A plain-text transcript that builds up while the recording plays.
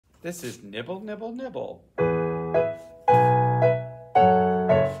This is Nibble, Nibble, Nibble.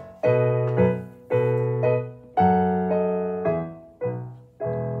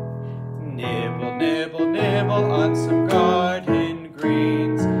 Nibble, nibble, nibble on some garden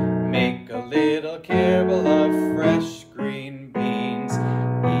greens. Make a little kibble of fresh green beans.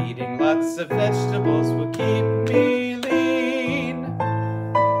 Eating lots of vegetables will keep me lean.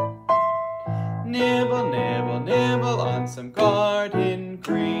 Nibble, nibble, nibble on some garden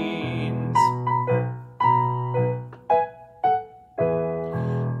greens.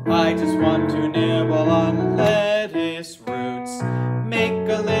 I just want to nibble on lettuce roots. Make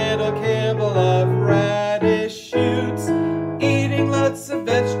a little kibble of radish shoots. Eating lots of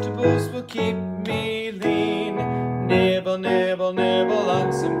vegetables will keep me lean. Nibble, nibble, nibble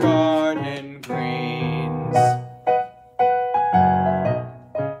on some garden greens.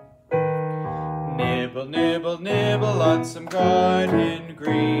 Nibble, nibble, nibble on some garden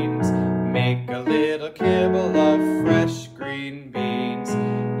greens. Make a little kibble of fresh green beans.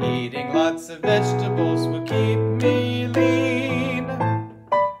 Eating lots of vegetables will keep me lean.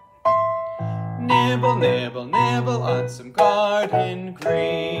 Nibble, nibble, nibble on some garden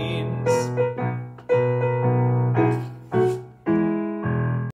greens.